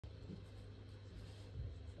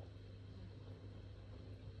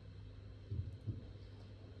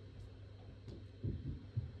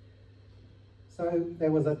So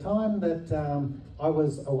there was a time that I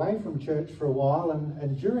was away from church for a while,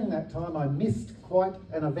 and during that time I missed quite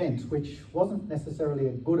an event, which wasn't necessarily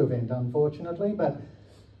a good event, unfortunately, but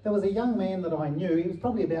there was a young man that I knew. He was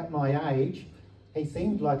probably about my age. He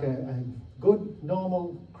seemed like a good,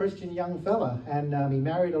 normal Christian young fella, and he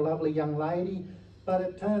married a lovely young lady. But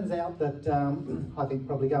it turns out that, I think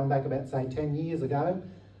probably going back about, say, 10 years ago,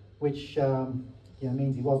 which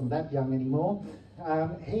means he wasn't that young anymore,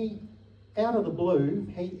 out of the blue,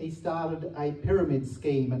 he started a pyramid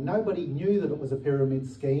scheme, and nobody knew that it was a pyramid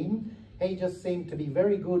scheme. He just seemed to be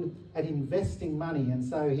very good at investing money, and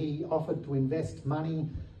so he offered to invest money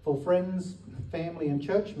for friends, family and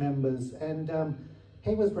church members, and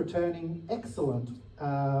he was returning excellent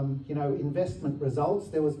investment results.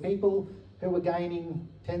 There was people who were gaining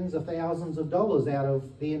tens of thousands of dollars out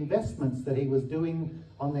of the investments that he was doing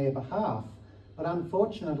on their behalf. But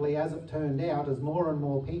unfortunately, as it turned out, as more and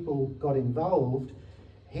more people got involved,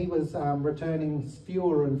 he was returning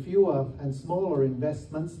fewer and fewer and smaller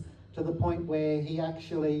investments, to the point where he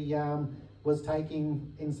actually was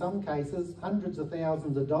taking, in some cases, hundreds of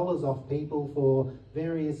thousands of dollars off people for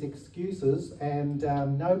various excuses, and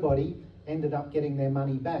nobody ended up getting their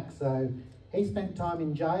money back. So he spent time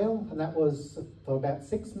in jail, and that was for about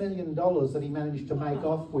 $6 million that he managed to make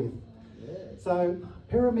off with. So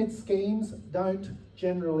pyramid schemes don't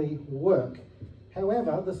generally work.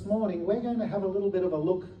 However, this morning we're going to have a little bit of a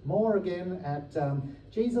look more again at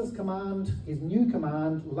Jesus' command, his new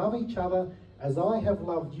command, love each other as I have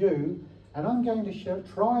loved you. And I'm going to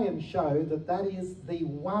try and show that that is the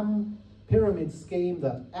one pyramid scheme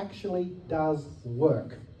that actually does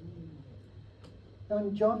work. Now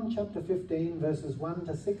in John chapter 15, verses 1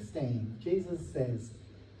 to 16, Jesus says,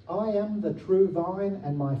 I am the true vine,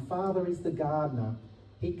 and my Father is the gardener.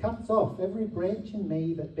 He cuts off every branch in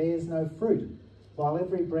me that bears no fruit, while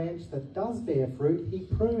every branch that does bear fruit he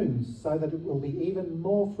prunes, so that it will be even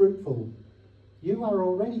more fruitful. You are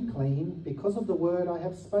already clean because of the word I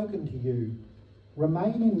have spoken to you.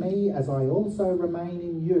 Remain in me as I also remain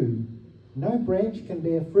in you. No branch can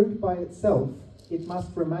bear fruit by itself. It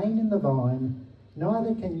must remain in the vine.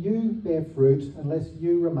 Neither can you bear fruit unless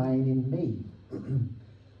you remain in me.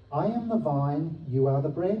 I am the vine, you are the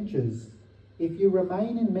branches. If you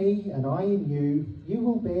remain in me and I in you, you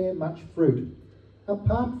will bear much fruit.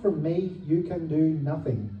 Apart from me, you can do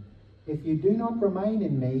nothing. If you do not remain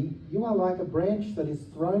in me, you are like a branch that is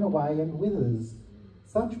thrown away and withers.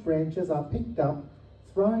 Such branches are picked up,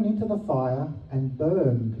 thrown into the fire, and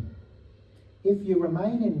burned. If you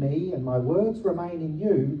remain in me and my words remain in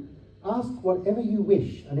you, ask whatever you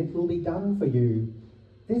wish, and it will be done for you.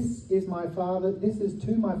 This is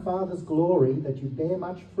to my Father's glory that you bear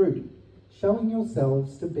much fruit, showing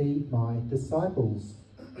yourselves to be my disciples.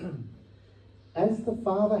 As the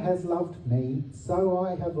Father has loved me, so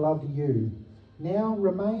I have loved you. Now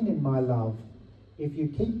remain in my love. If you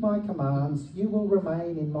keep my commands, you will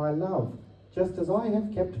remain in my love, just as I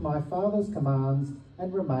have kept my Father's commands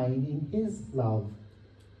and remain in his love.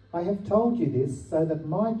 I have told you this so that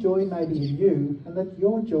my joy may be in you and that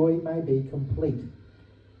your joy may be complete.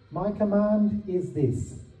 My command is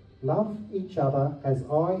this: love each other as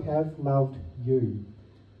I have loved you.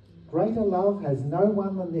 Greater love has no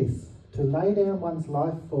one than this, to lay down one's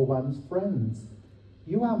life for one's friends.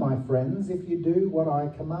 You are my friends if you do what I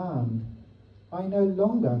command. I no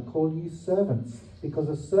longer call you servants, because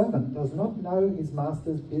a servant does not know his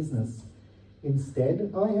master's business.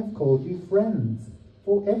 Instead, I have called you friends,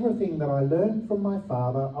 for everything that I learned from my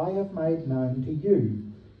Father I have made known to you.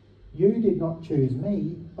 You did not choose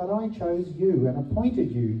me, but I chose you and appointed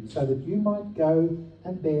you so that you might go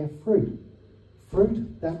and bear fruit,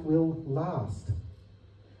 fruit that will last.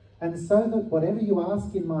 And so that whatever you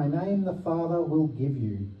ask in my name, the Father will give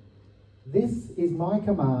you. This is my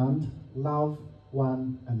command: love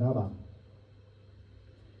one another.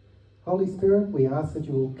 Holy Spirit, we ask that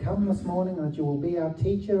you will come this morning, and that you will be our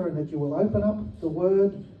teacher, and that you will open up the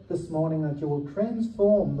word this morning, that you will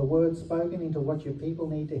transform the word spoken into what your people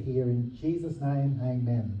need to hear. In Jesus' name,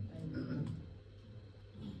 amen.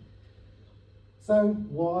 So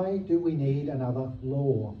why do we need another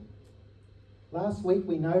law? Last week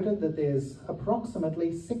we noted that there's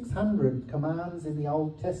approximately 600 commands in the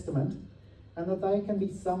Old Testament, and that they can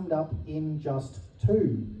be summed up in just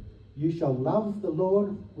two. You shall love the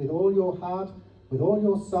Lord with all your heart, with all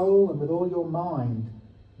your soul, and with all your mind.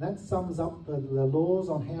 That sums up the laws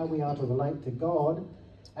on how we are to relate to God.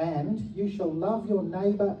 And you shall love your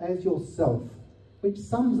neighbour as yourself, which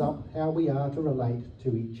sums up how we are to relate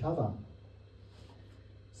to each other.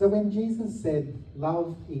 So when Jesus said,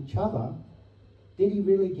 love each other, did he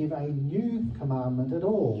really give a new commandment at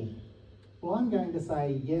all? Well, I'm going to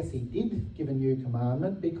say, yes, he did give a new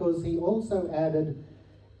commandment, because he also added,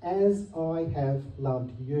 as I have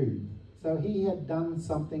loved you. So he had done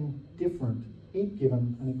something different. He'd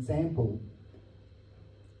given an example.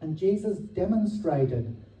 And Jesus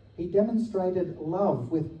demonstrated love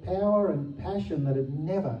with power and passion that had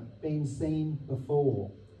never been seen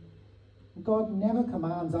before. God never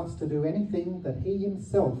commands us to do anything that he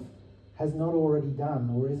himself has not already done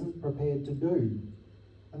or isn't prepared to do.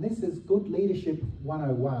 And this is Good Leadership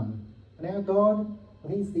 101. And our God,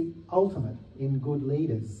 well, he's the ultimate in good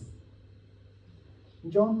leaders.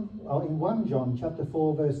 In 1 John chapter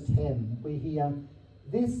 4 verse 10, we hear,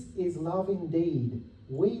 "This is love indeed.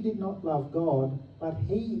 We did not love God, but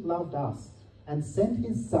he loved us and sent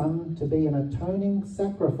his Son to be an atoning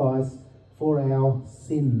sacrifice for our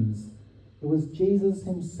sins." It was Jesus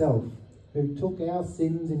himself who took our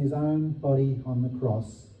sins in his own body on the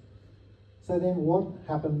cross. So then what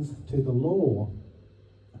happens to the law?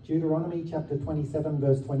 Deuteronomy chapter 27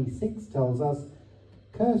 verse 26 tells us,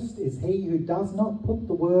 "Cursed is he who does not put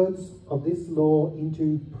the words of this law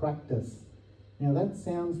into practice." Now that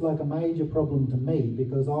sounds like a major problem to me,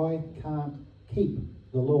 because I can't keep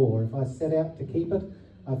the law. If I set out to keep it,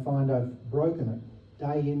 I find I've broken it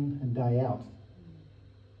day in and day out.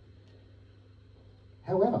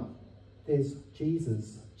 However, there's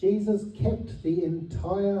Jesus. Jesus kept the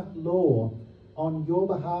entire law on your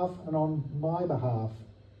behalf and on my behalf.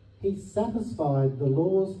 He satisfied the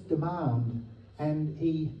law's demand and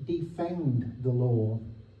he defanged the law.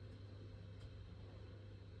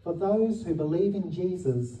 For those who believe in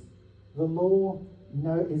Jesus, the law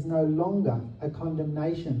is no longer a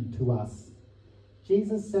condemnation to us.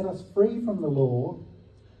 Jesus set us free from the law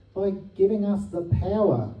by giving us the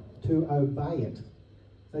power to obey it.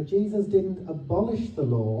 So Jesus didn't abolish the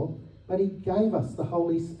law, but he gave us the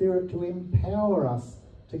Holy Spirit to empower us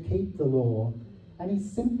to keep the law. And he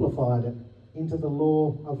simplified it into the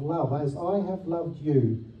law of love. As I have loved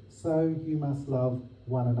you, so you must love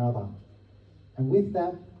one another. And with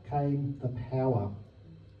that came the power.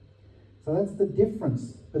 So that's the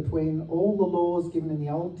difference between all the laws given in the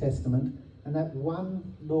Old Testament and that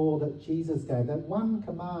one law that Jesus gave, that one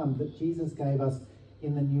command that Jesus gave us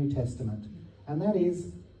in the New Testament. And that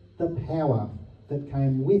is the power that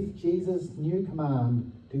came with Jesus' new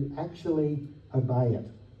command to actually obey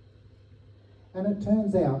it. And it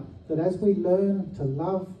turns out that as we learn to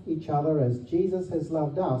love each other as Jesus has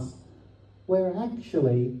loved us, we're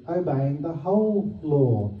actually obeying the whole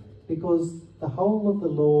law, because the whole of the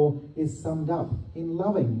law is summed up in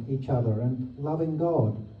loving each other and loving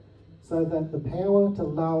God, so that the power to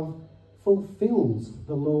love fulfills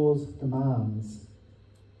the law's demands.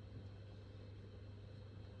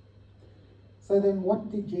 So then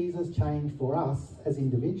what did Jesus change for us as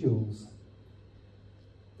individuals?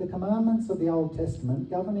 The commandments of the Old Testament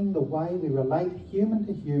governing the way we relate human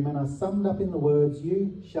to human are summed up in the words,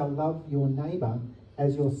 "You shall love your neighbour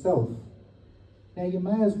as yourself." Now you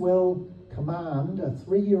may as well command a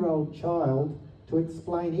 3-year-old child to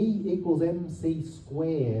explain E equals mc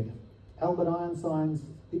squared, Albert Einstein's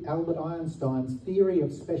theory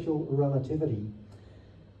of special relativity.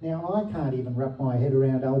 Now, I can't even wrap my head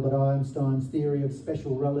around Albert Einstein's theory of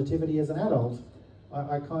special relativity as an adult.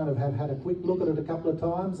 I kind of have had a quick look at it a couple of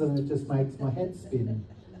times and it just makes my head spin.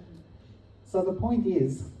 So the point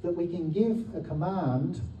is that we can give a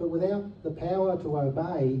command, but without the power to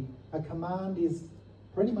obey, a command is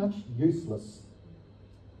pretty much useless.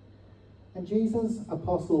 And Jesus'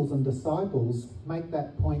 apostles and disciples make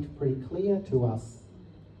that point pretty clear to us.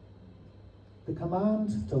 The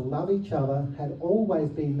command to love each other had always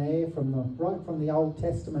been there right from the Old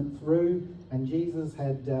Testament through, and Jesus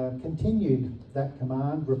had continued that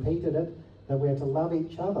command, repeated it, that we're to love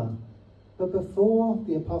each other. But before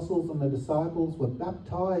the apostles and the disciples were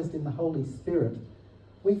baptized in the Holy Spirit,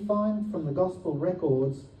 we find from the gospel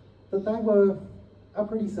records that they were a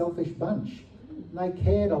pretty selfish bunch. They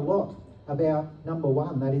cared a lot about number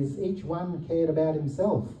one, that is, each one cared about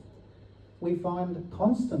himself. We find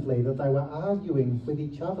constantly that they were arguing with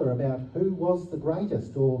each other about who was the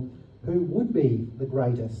greatest or who would be the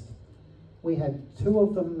greatest. We had 2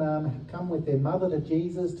 of them come with their mother to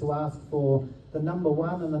Jesus to ask for the number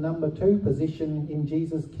 1 and the number 2 position in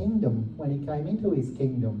Jesus' kingdom when he came into his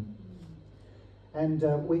kingdom. And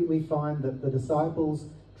we find that the disciples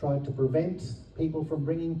tried to prevent people from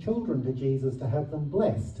bringing children to Jesus to have them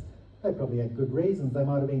blessed. They probably had good reasons. They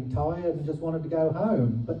might have been tired and just wanted to go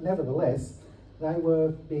home. But nevertheless, they were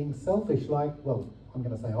being selfish like, well, I'm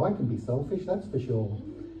going to say I can be selfish, that's for sure.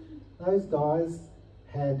 Those guys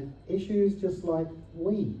had issues just like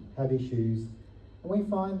we have issues. And we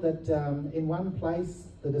find that in one place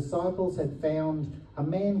the disciples had found a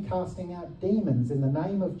man casting out demons in the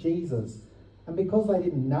name of Jesus. And because they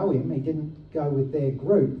didn't know him, he didn't go with their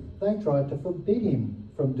group, they tried to forbid him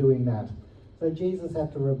from doing that. So Jesus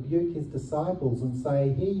had to rebuke his disciples and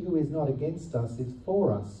say, he who is not against us is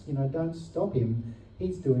for us. You know, don't stop him.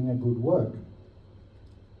 He's doing a good work.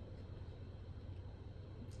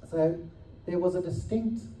 So there was a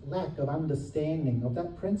distinct lack of understanding of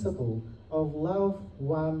that principle of love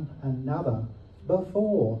one another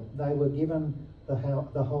before they were given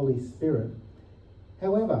the Holy Spirit.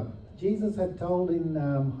 However, Jesus had told in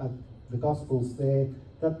the Gospels there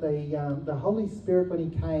that the Holy Spirit, when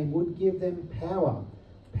he came, would give them power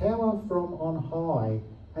from on high,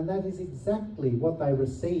 and that is exactly what they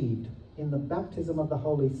received in the baptism of the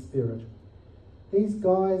Holy Spirit. These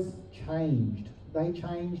guys changed. They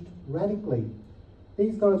changed radically.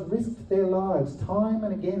 These guys risked their lives time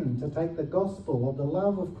and again to take the gospel of the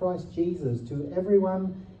love of Christ Jesus to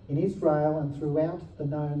everyone in Israel and throughout the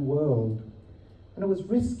known world. And it was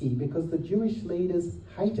risky because the Jewish leaders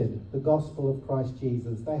hated the gospel of Christ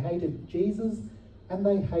Jesus. They hated Jesus and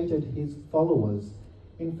they hated his followers.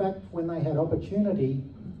 In fact, when they had opportunity,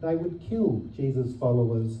 they would kill Jesus'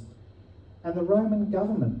 followers. And the Roman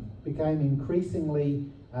government became increasingly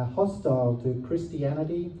hostile to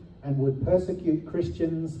Christianity and would persecute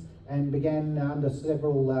Christians, and began under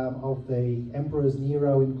several of the emperors,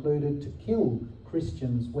 Nero included, to kill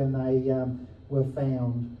Christians when they were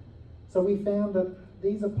found. So we found that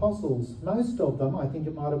these apostles, most of them, I think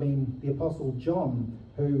it might have been the Apostle John,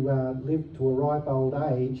 who lived to a ripe old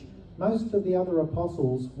age, most of the other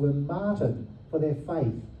apostles were martyred for their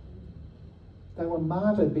faith. They were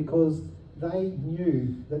martyred because they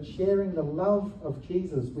knew that sharing the love of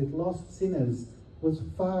Jesus with lost sinners was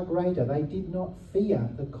far greater. They did not fear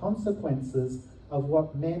the consequences of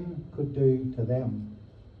what men could do to them.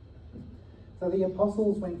 So the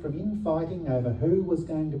apostles went from infighting over who was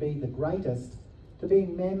going to be the greatest to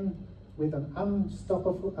being men with an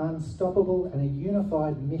unstoppable and a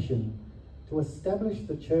unified mission to establish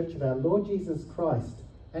the church of our Lord Jesus Christ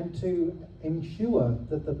and to ensure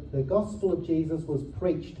that the gospel of Jesus was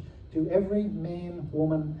preached to every man,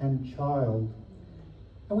 woman and child.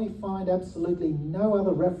 And we find absolutely no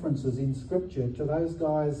other references in Scripture to those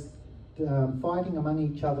guys fighting among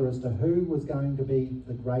each other as to who was going to be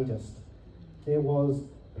the greatest. There was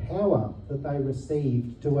power that they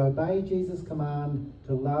received to obey Jesus' command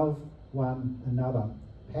to love one another.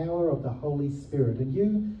 Power of the Holy Spirit. And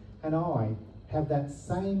you and I have that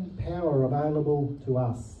same power available to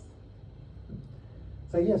us.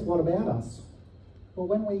 So yes, what about us? Well,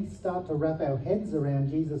 when we start to wrap our heads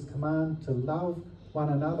around Jesus' command to love one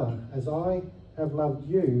another as I have loved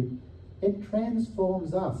you, it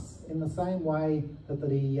transforms us in the same way that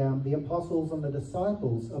the apostles and the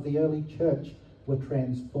disciples of the early church were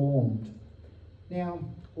transformed. Now,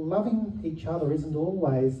 loving each other isn't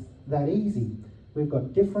always that easy. We've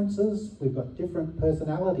got differences, we've got different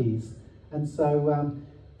personalities, and so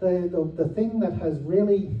the thing that has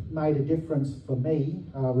really made a difference for me,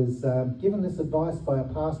 I was given this advice by a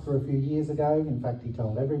pastor a few years ago. In fact, he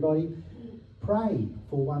told everybody, pray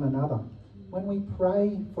for one another. When we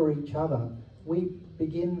pray for each other, we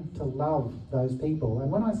begin to love those people.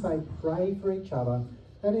 And when I say pray for each other,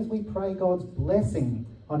 that is, we pray God's blessing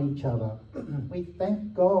on each other. We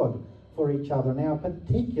thank God for each other. Now,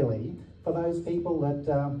 particularly for those people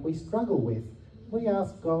that we struggle with, we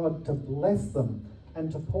ask God to bless them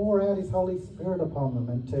and to pour out his Holy Spirit upon them,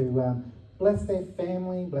 and to bless their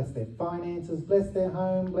family, bless their finances, bless their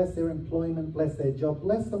home, bless their employment, bless their job,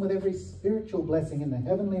 bless them with every spiritual blessing in the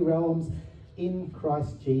heavenly realms in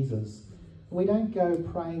Christ Jesus. We don't go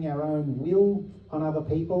praying our own will on other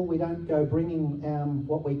people. We don't go bringing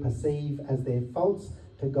what we perceive as their faults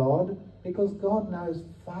to God, because God knows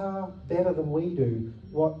far better than we do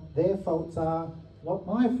what their faults are, what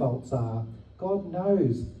my faults are. God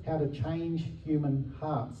knows how to change human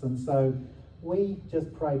hearts, and so we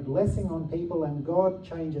just pray blessing on people, and God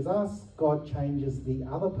changes us, God changes the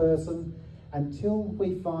other person, until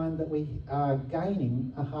we find that we are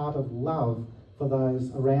gaining a heart of love for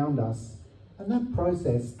those around us. And that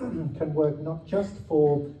process can work not just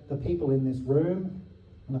for the people in this room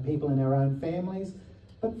and the people in our own families,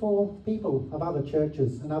 but for people of other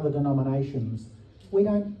churches and other denominations. We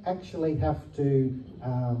don't actually have to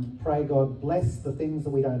pray God bless the things that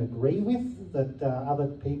we don't agree with, that other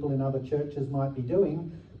people in other churches might be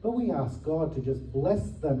doing, but we ask God to just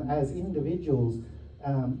bless them as individuals,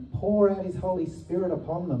 pour out his Holy Spirit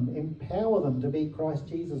upon them, empower them to be Christ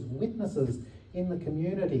Jesus witnesses in the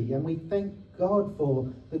community. And we thank God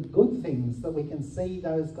for the good things that we can see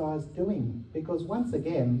those guys doing, because once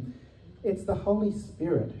again, it's the Holy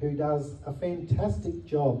Spirit who does a fantastic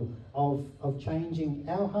job of changing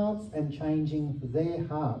our hearts and changing their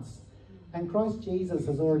hearts. And Christ Jesus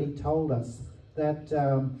has already told us that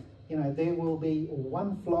there will be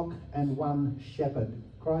one flock and one shepherd.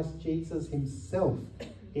 Christ Jesus himself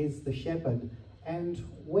is the shepherd, and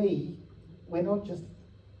we're not just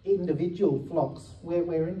individual flocks,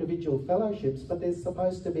 we're individual fellowships, but there's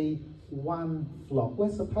supposed to be one flock.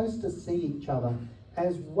 We're supposed to see each other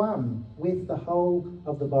as one with the whole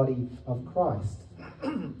of the body of Christ.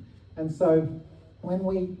 And so when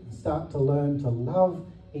we start to learn to love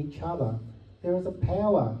each other, there is a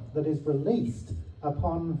power that is released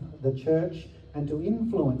upon the church and to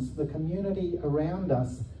influence the community around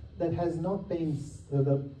us that has not been,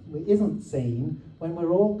 that isn't seen when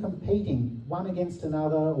we're all competing one against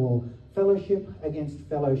another or fellowship against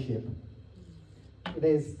fellowship.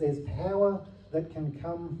 There's power that can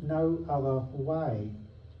come no other way.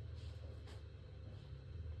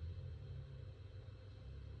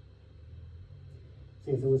 It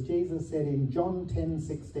says, it was Jesus said in John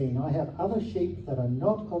 10:16, I have other sheep that are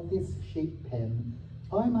not of this sheep pen.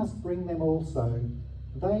 I must bring them also.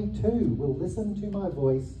 They too will listen to my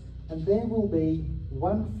voice, and there will be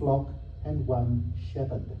one flock and one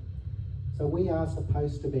shepherd. So we are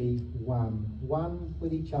supposed to be one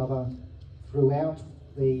with each other throughout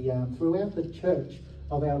the church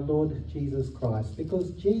of our Lord Jesus Christ,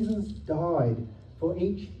 because Jesus died for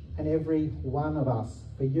each and every one of us,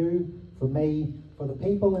 for you, for me, for the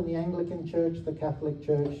people in the Anglican Church, the Catholic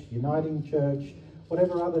Church, Uniting Church,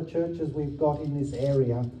 whatever other churches we've got in this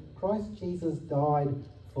area. Christ Jesus died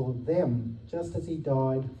for them, just as he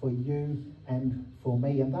died for you and for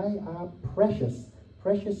me, and they are precious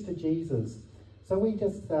to Jesus. So we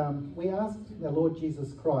ask the Lord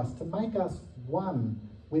Jesus Christ to make us one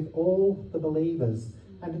with all the believers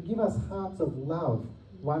and to give us hearts of love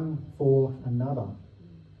one for another.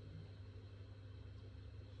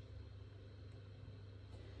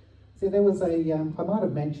 See, there was I might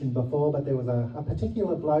have mentioned before, but there was a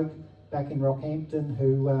particular bloke back in Rockhampton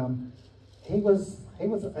who he was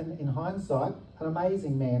in hindsight an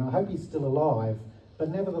amazing man. I hope he's still alive, but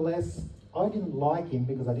nevertheless I didn't like him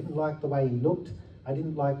because I didn't like the way he looked, I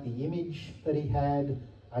didn't like the image that he had,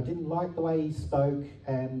 I didn't like the way he spoke,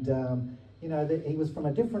 and he was from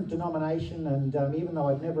a different denomination, and even though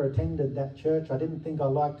I'd never attended that church, I didn't think I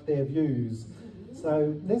liked their views.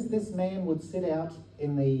 So this man would sit out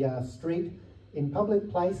in the street in public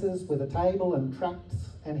places with a table and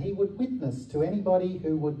tracts, and he would witness to anybody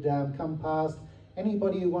who would come past,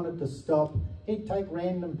 anybody who wanted to stop. He'd take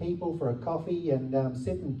random people for a coffee and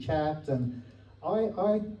sit and chat, and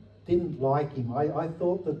I didn't like him. I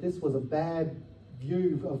thought that this was a bad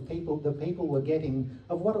view of the people were getting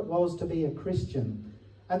of what it was to be a Christian.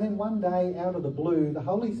 And then one day, out of the blue, the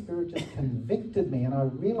Holy Spirit just convicted me, and I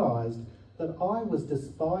realised that I was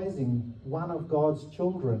despising one of God's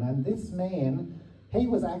children. And this man, he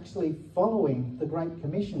was actually following the Great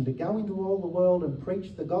Commission to go into all the world and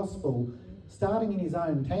preach the gospel, starting in his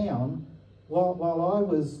own town, while I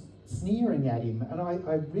was sneering at him. And I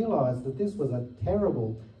realised that this was a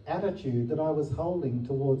terrible attitude that I was holding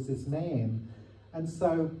towards this man. And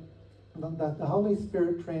so the Holy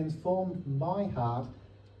Spirit transformed my heart,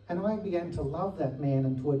 and I began to love that man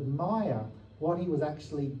and to admire what he was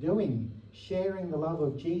actually doing, sharing the love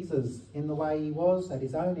of Jesus in the way he was, at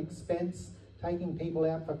his own expense, taking people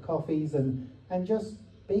out for coffees and just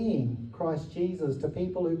being Christ Jesus to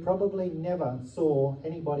people who probably never saw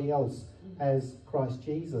anybody else as Christ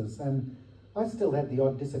Jesus. And I still had the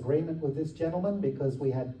odd disagreement with this gentleman because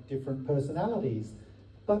we had different personalities,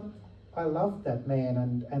 but I loved that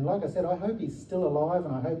man, and like I said, I hope he's still alive,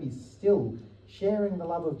 and I hope he's still sharing the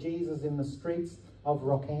love of Jesus in the streets of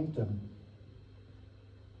Rockhampton.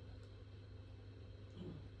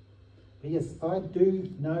 But yes, I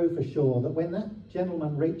do know for sure that when that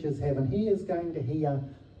gentleman reaches heaven, he is going to hear,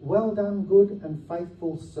 "Well done, good and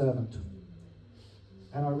faithful servant."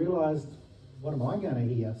 And I realised, what am I going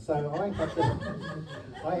to hear? So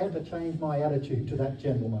I had to change my attitude to that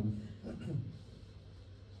gentleman.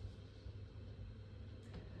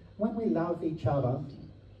 When we love each other,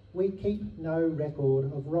 we keep no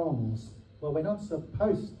record of wrongs. Well, we're not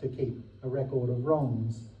supposed to keep a record of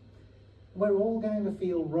wrongs. We're all going to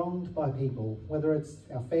feel wronged by people, whether it's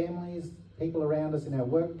our families, people around us in our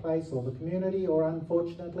workplace or the community, or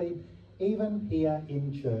unfortunately, even here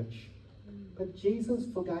in church. But Jesus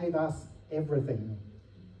forgave us everything.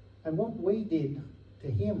 And what we did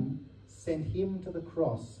to him sent him to the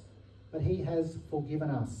cross, but he has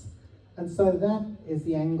forgiven us. And so that is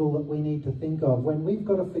the angle that we need to think of when we've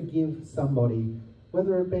got to forgive somebody,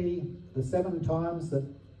 whether it be the 7 times that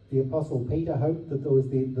the Apostle Peter hoped that there was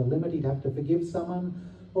the limit he'd have to forgive someone,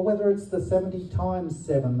 or whether it's the 70 times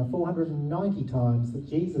 7, the 490 times that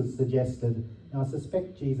Jesus suggested. And I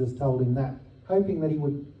suspect Jesus told him that, hoping that he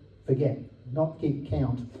would forget, not keep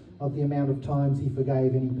count of the amount of times he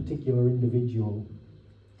forgave any particular individual.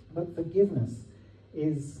 But forgiveness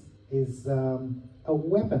is a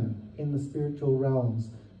weapon in the spiritual realms.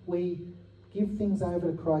 We give things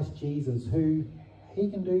over to Christ Jesus, who he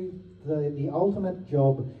can do the ultimate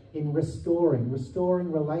job in restoring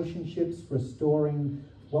relationships, restoring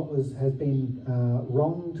what has been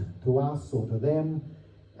wronged to us or to them.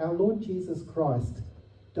 Our Lord Jesus Christ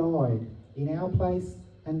died in our place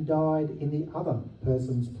and died in the other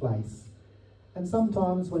person's place. And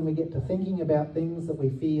sometimes when we get to thinking about things that we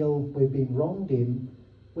feel we've been wronged in,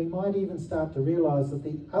 we might even start to realise that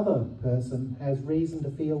the other person has reason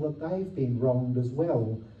to feel that they've been wronged as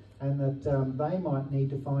well, and that they might need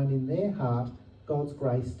to find in their heart God's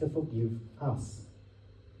grace to forgive us.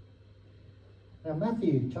 Now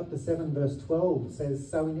Matthew chapter 7 verse 12 says,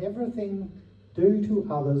 "So in everything do to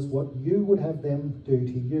others what you would have them do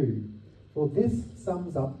to you, for this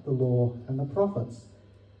sums up the law and the prophets."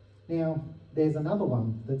 Now there's another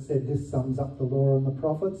one that said this sums up the law and the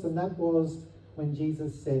prophets, and that was when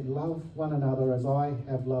Jesus said, "Love one another as I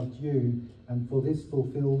have loved you, and for this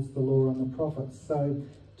fulfills the law and the prophets." So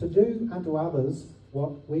to do unto others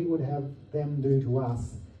what we would have them do to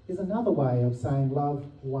us is another way of saying love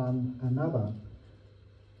one another.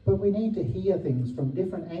 But we need to hear things from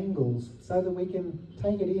different angles so that we can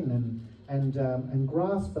take it in and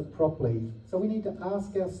grasp it properly. So we need to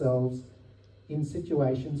ask ourselves in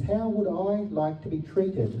situations, how would I like to be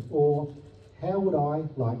treated, or how would I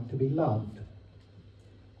like to be loved?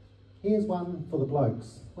 Here's one for the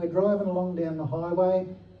blokes. We're driving along down the highway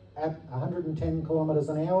at 110 kilometres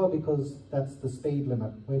an hour because that's the speed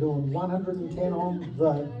limit. We're doing 110 on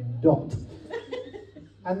the dot.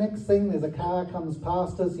 And next thing, there's a car comes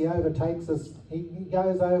past us, he overtakes us, he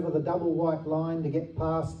goes over the double white line to get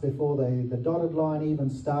past before the dotted line even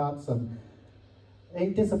starts, and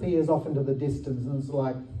he disappears off into the distance, and it's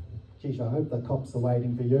like, geez, I hope the cops are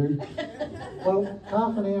waiting for you. Well,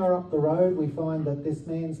 half an hour up the road, we find that this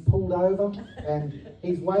man's pulled over and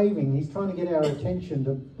he's waving. He's trying to get our attention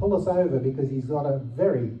to pull us over because he's got a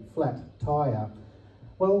very flat tyre.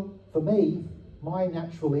 Well, for me, my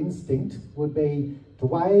natural instinct would be to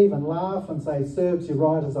wave and laugh and say, "Serves you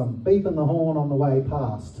right," as I'm beeping the horn on the way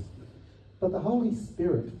past. But the Holy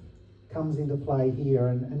Spirit comes into play here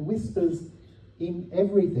and whispers in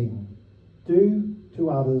everything, "Do to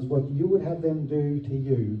others what you would have them do to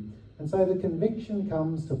you." And so the conviction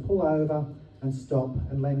comes to pull over and stop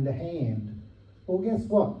and lend a hand. Well, guess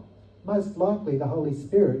what? Most likely the Holy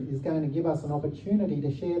Spirit is going to give us an opportunity to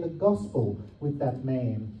share the gospel with that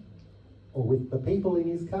man or with the people in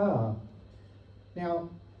his car. Now,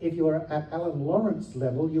 if you were at Alan Lawrence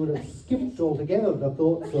level, you would have skipped altogether the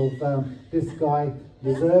thoughts of this guy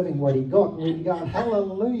deserving what he got, and we'd be going,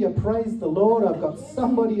 "Hallelujah, praise the Lord, I've got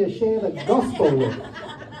somebody to share the gospel with."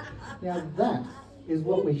 Now that is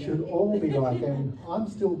what we should all be like, and I'm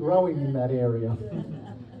still growing in that area.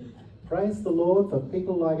 Praise the Lord for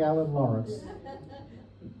people like Alan Lawrence.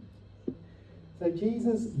 So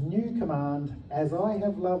Jesus' new command, "As I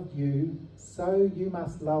have loved you, so you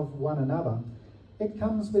must love one another," it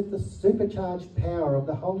comes with the supercharged power of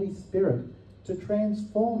the Holy Spirit to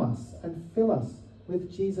transform us and fill us with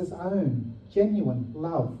Jesus' own genuine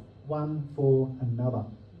love one for another.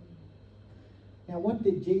 Now, what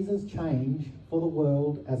did Jesus change for the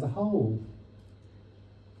world as a whole?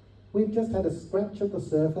 We've just had a scratch at the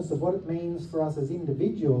surface of what it means for us as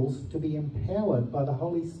individuals to be empowered by the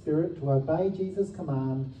Holy Spirit to obey Jesus'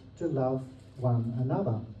 command to love one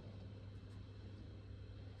another.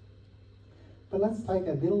 But let's take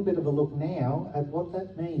a little bit of a look now at what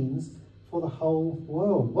that means for the whole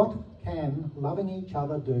world. What can loving each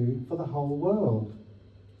other do for the whole world?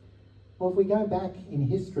 Well, if we go back in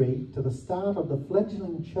history to the start of the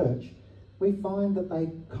fledgling church, we find that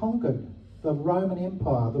they conquered the Roman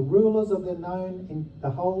Empire, the rulers of the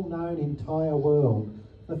whole known entire world.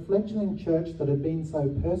 The fledgling church that had been so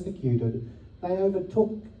persecuted, they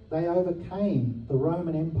overcame the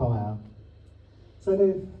Roman Empire.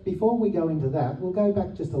 So before we go into that, we'll go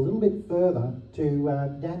back just a little bit further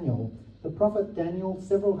to Daniel. The prophet Daniel,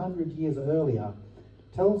 several hundred years earlier,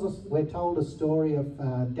 we're told a story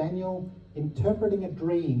of Daniel interpreting a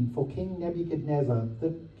dream for King Nebuchadnezzar.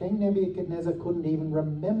 That King Nebuchadnezzar couldn't even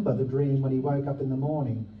remember the dream when he woke up in the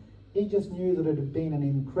morning. He just knew that it had been an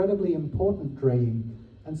incredibly important dream.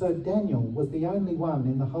 And so Daniel was the only one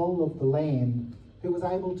in the whole of the land who was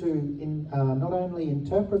able to not only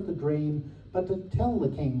interpret the dream, but to tell the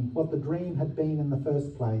king what the dream had been in the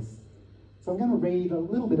first place. So I'm going to read a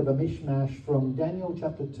little bit of a mishmash from Daniel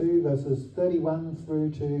chapter 2, verses 31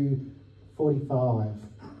 through to 45.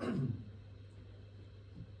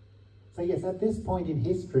 So yes, at this point in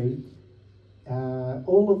history,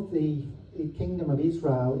 all of the kingdom of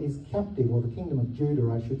Israel is captive, or the kingdom of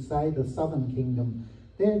Judah, I should say, the southern kingdom.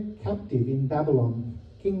 They're captive in Babylon.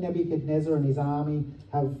 King Nebuchadnezzar and his army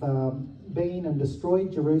have been and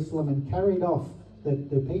destroyed Jerusalem and carried off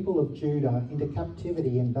the people of Judah into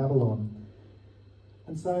captivity in Babylon.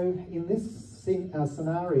 And so in this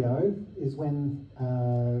scenario is when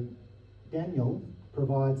Daniel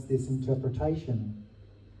provides this interpretation.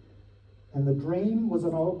 And the dream was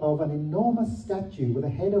of an enormous statue with a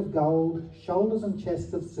head of gold, shoulders and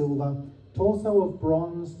chest of silver, torso of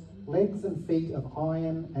bronze, legs and feet of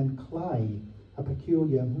iron and clay, a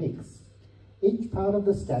peculiar mix. Each part of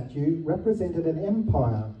the statue represented an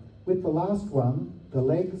empire, with the last one, the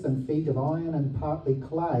legs and feet of iron and partly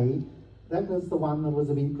clay, that was the one that was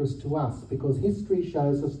of interest to us, because history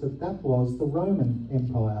shows us that that was the Roman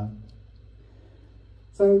Empire.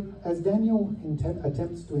 So as Daniel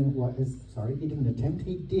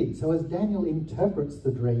he did. So as Daniel interprets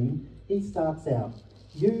the dream, he starts out,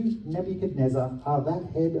 "You, Nebuchadnezzar, are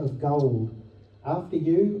that head of gold. After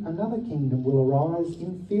you, another kingdom will arise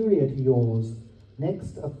inferior to yours.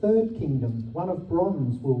 Next, a third kingdom, one of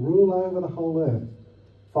bronze, will rule over the whole earth.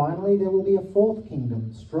 Finally, there will be a fourth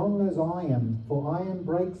kingdom, strong as iron, for iron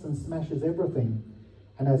breaks and smashes everything.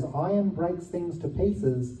 And as iron breaks things to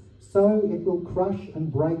pieces, so it will crush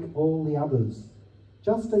and break all the others.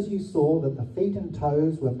 Just as you saw that the feet and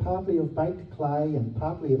toes were partly of baked clay and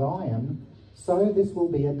partly of iron, so this will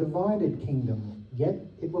be a divided kingdom, yet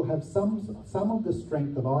it will have some of the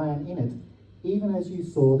strength of iron in it, even as you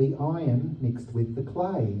saw the iron mixed with the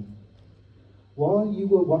clay. While you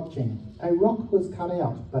were watching, a rock was cut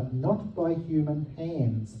out, but not by human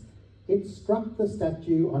hands. It struck the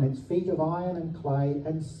statue on its feet of iron and clay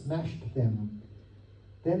and smashed them.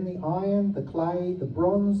 Then the iron, the clay, the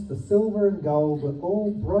bronze, the silver and gold were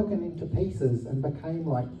all broken into pieces and became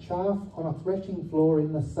like chaff on a threshing floor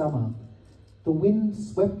in the summer. The wind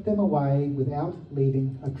swept them away without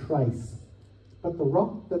leaving a trace. But the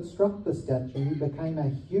rock that struck the statue became a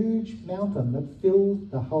huge mountain that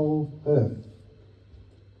filled the whole earth.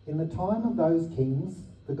 In the time of those kings,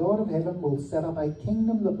 the God of heaven will set up a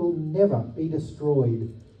kingdom that will never be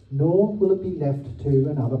destroyed, nor will it be left to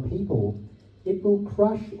another people. It will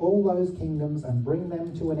crush all those kingdoms and bring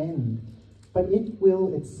them to an end, but it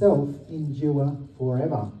will itself endure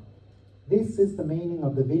forever. This is the meaning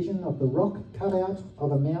of the vision of the rock cut out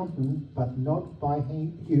of a mountain, but not by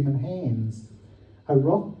human hands. A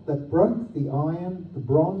rock that broke the iron, the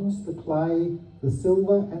bronze, the clay, the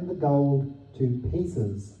silver and the gold to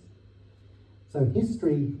pieces. So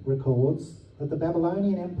history records that the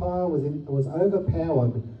Babylonian Empire was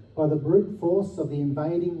overpowered by the brute force of the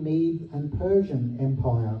invading Mede and Persian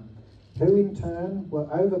Empire, who in turn were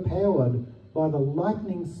overpowered by the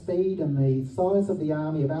lightning speed and the size of the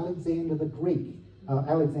army of Alexander the Great,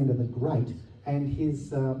 and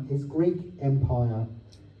his Greek Empire.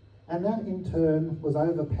 And that in turn was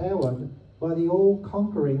overpowered by the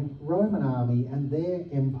all-conquering Roman army and their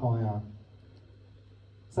empire.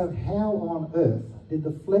 So how on earth did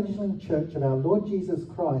the fledgling church of our Lord Jesus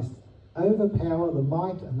Christ overpower the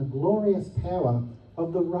might and the glorious power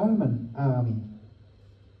of the Roman army?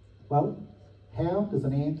 Well, how does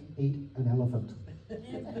an ant eat an elephant?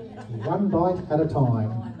 One bite at a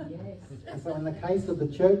time. So in the case of the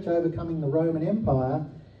church overcoming the Roman Empire,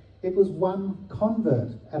 it was one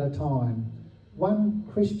convert at a time, one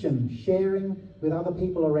Christian sharing with other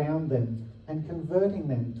people around them and converting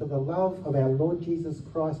them to the love of our Lord Jesus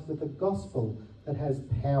Christ with the gospel that has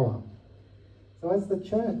power. So as the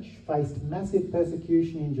church faced massive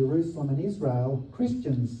persecution in Jerusalem and Israel,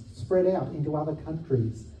 Christians spread out into other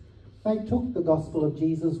countries. They took the gospel of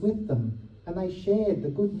Jesus with them, and they shared the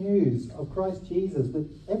good news of Christ Jesus with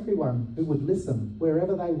everyone who would listen,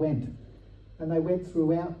 wherever they went. And they went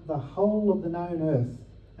throughout the whole of the known earth.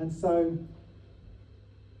 And so,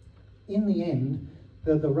 in the end,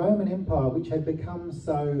 the Roman Empire, which had become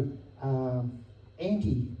so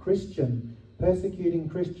anti-Christian, persecuting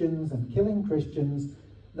Christians and killing Christians,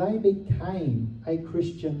 they became a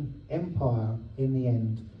Christian empire in the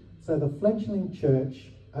end. So the fledgling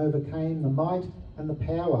church overcame the might and the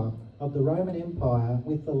power of the Roman Empire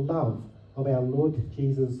with the love of our Lord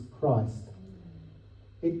Jesus Christ.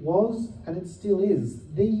 It was, and it still is,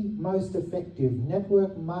 the most effective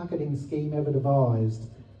network marketing scheme ever devised.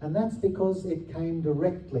 And that's because it came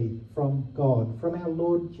directly from God, from our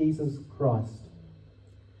Lord Jesus Christ.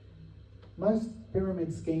 Most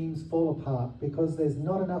pyramid schemes fall apart because there's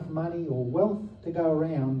not enough money or wealth to go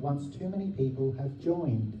around once too many people have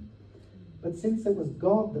joined. But since it was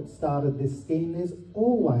God that started this scheme, there's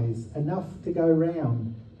always enough to go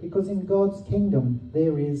round, because in God's kingdom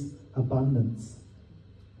there is abundance.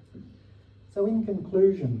 So in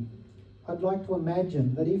conclusion, I'd like to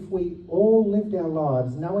imagine that if we all lived our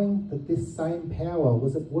lives knowing that this same power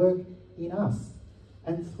was at work in us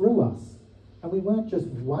and through us, and we weren't just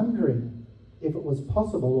wondering if it was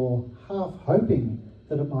possible or half hoping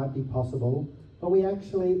that it might be possible, but we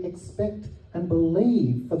actually expect and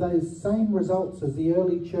believe for those same results as the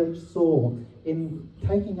early church saw in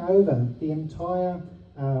taking over the entire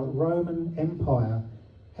Roman Empire.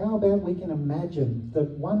 How about we can imagine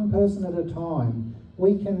that one person at a time,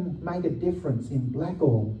 we can make a difference in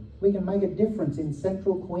Blackall, we can make a difference in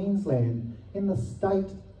central Queensland, in the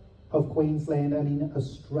state of Queensland and in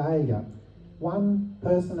Australia. One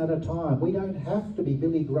person at a time. We don't have to be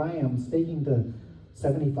Billy Graham speaking to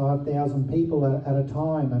 75,000 people at a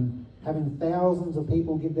time and having thousands of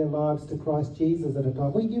people give their lives to Christ Jesus at a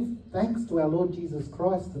time. We give thanks to our Lord Jesus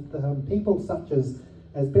Christ that people such as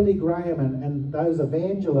Billy Graham and those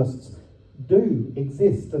evangelists do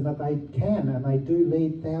exist, and that they can and they do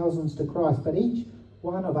lead thousands to Christ. But each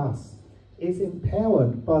one of us is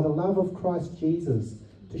empowered by the love of Christ Jesus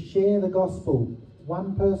to share the gospel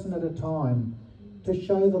one person at a time, to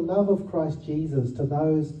show the love of Christ Jesus to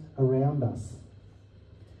those around us.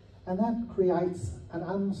 And that creates an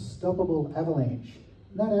unstoppable avalanche.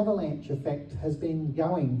 That avalanche effect has been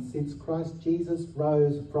going since Christ Jesus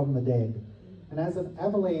rose from the dead. And as an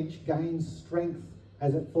avalanche gains strength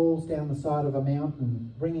as it falls down the side of a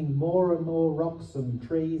mountain, bringing more and more rocks and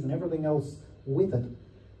trees and everything else with it,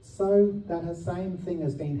 so that same thing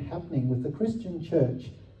has been happening with the Christian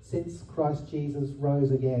church since Christ Jesus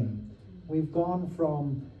rose again. We've gone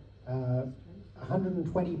from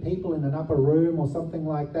 120 people in an upper room or something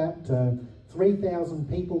like that to 3,000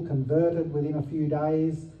 people converted within a few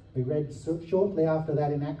days. We read shortly after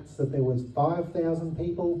that in Acts that there was 5,000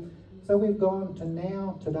 people. So we've gone to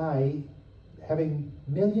now, today, having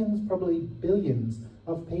millions, probably billions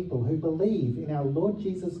of people who believe in our Lord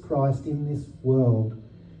Jesus Christ in this world.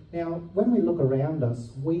 Now, when we look around us,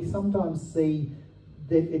 we sometimes see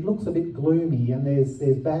that it looks a bit gloomy and there's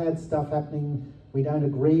bad stuff happening. We don't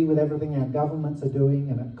agree with everything our governments are doing,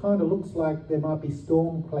 and it kind of looks like there might be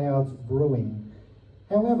storm clouds brewing.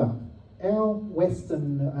 However, our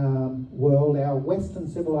Western world, our Western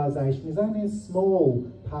civilization is only a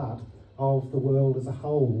small part of the world as a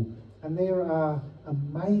whole, and there are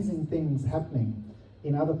amazing things happening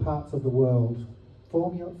in other parts of the world.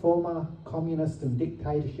 Former communist and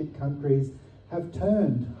dictatorship countries have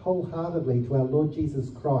turned wholeheartedly to our Lord Jesus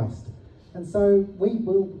Christ. And so we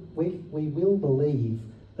will believe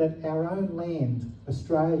that our own land,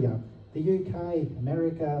 Australia, the UK,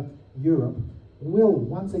 America, Europe, will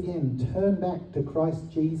once again turn back to Christ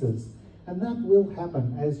Jesus. And that will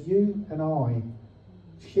happen as you and I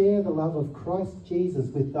share the love of Christ Jesus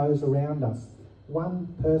with those around us,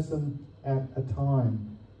 one person at a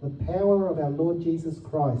time. The power of our Lord Jesus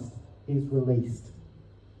Christ is released.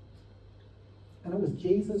 And it was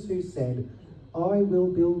Jesus who said, "I will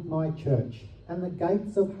build my church, and the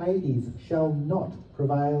gates of Hades shall not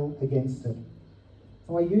prevail against it."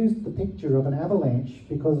 So I used the picture of an avalanche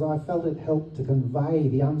because I felt it helped to convey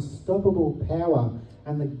the unstoppable power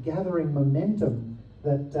and the gathering momentum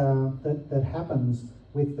that happens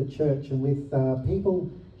with the church and with people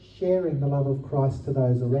sharing the love of Christ to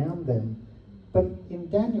those around them. But in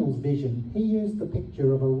Daniel's vision, he used the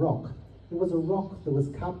picture of a rock. It was a rock that was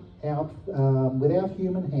cut out without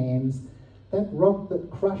human hands. That rock that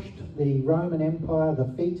crushed the Roman Empire, the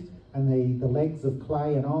feet and the legs of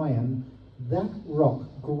clay and iron, that rock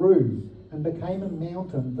grew and became a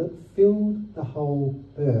mountain that filled the whole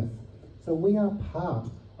earth. So we are part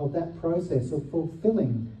of that process of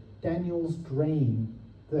fulfilling Daniel's dream,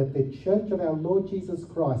 that the church of our Lord Jesus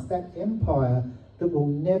Christ, that empire that will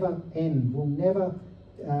never end, will never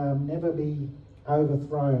be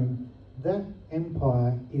overthrown, that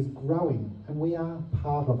empire is growing and we are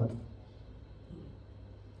part of it.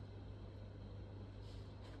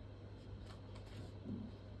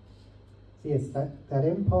 Yes, that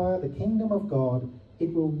empire, the kingdom of God,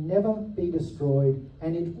 it will never be destroyed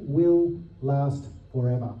and it will last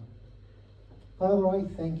forever. Father, I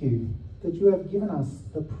thank you that you have given us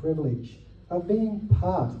the privilege of being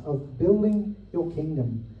part of building your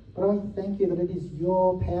kingdom. But I thank you that it is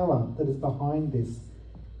your power that is behind this.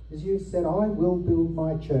 As you said, I will build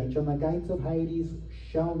my church and the gates of Hades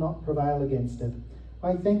shall not prevail against it.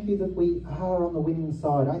 I thank you that we are on the winning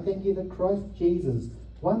side. I thank you that Christ Jesus,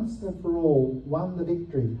 once and for all, won the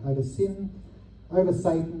victory over sin, over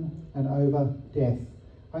Satan, and over death.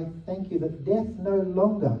 I thank you that death no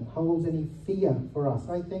longer holds any fear for us.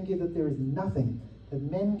 I thank you that there is nothing that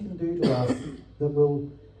men can do to us that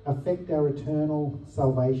will affect our eternal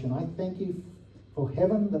salvation. I thank you for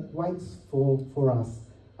heaven that waits for us.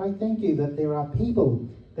 I thank you that there are people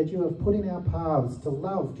that you have put in our paths to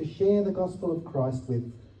love, to share the gospel of Christ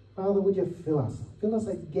with. Father, would you fill us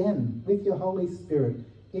again with your Holy Spirit.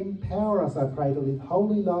 Empower us, I pray, to live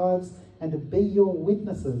holy lives and to be your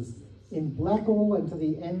witnesses in Blackall and to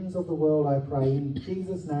the ends of the world, I pray. In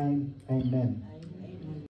Jesus' name, amen.